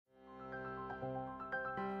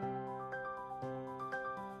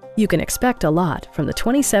You can expect a lot from the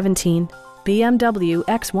 2017 BMW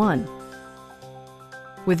X1.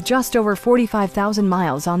 With just over 45,000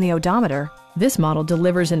 miles on the odometer, this model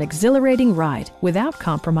delivers an exhilarating ride without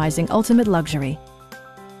compromising ultimate luxury.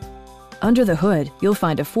 Under the hood, you'll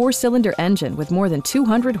find a 4-cylinder engine with more than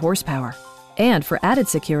 200 horsepower. And for added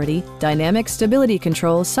security, dynamic stability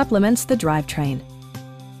control supplements the drivetrain.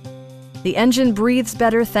 The engine breathes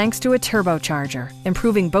better thanks to a turbocharger,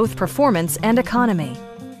 improving both performance and economy.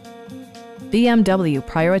 BMW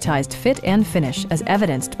prioritized fit and finish as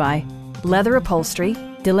evidenced by leather upholstery,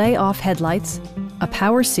 delay-off headlights, a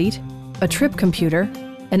power seat, a trip computer,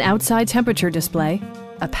 an outside temperature display,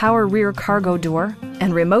 a power rear cargo door,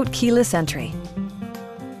 and remote keyless entry.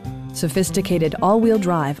 Sophisticated all-wheel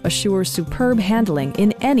drive assures superb handling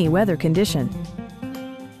in any weather condition.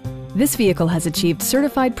 This vehicle has achieved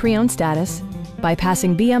certified pre-owned status by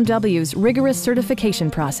passing BMW's rigorous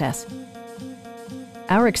certification process.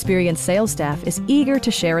 Our experienced sales staff is eager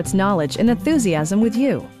to share its knowledge and enthusiasm with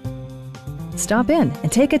you. Stop in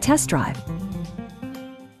and take a test drive.